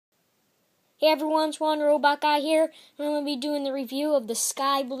Hey everyone, it's One Robot Guy here, and I'm going to be doing the review of the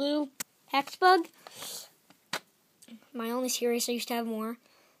Sky Blue Hexbug. My only series, I used to have more,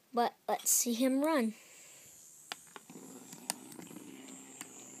 but let's see him run.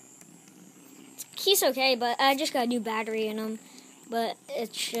 He's okay, but I just got a new battery in him, but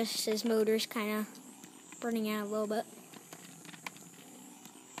it's just his motor's kind of burning out a little bit.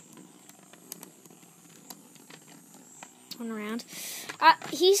 Turn around.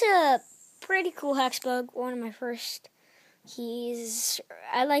 He's a pretty cool Hexbug, one of my first.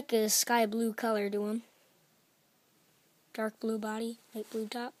 I like a sky blue color to him. Dark blue body, light blue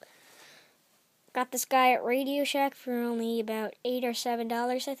top. Got this guy at Radio Shack for only about $8 or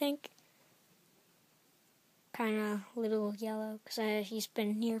 $7, I think. Kind of a little yellow because he's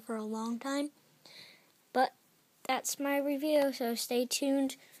been here for a long time. But that's my review, so stay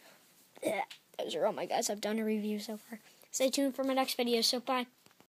tuned. Those are all my guys I've done a review so far. Stay tuned for my next video, so bye.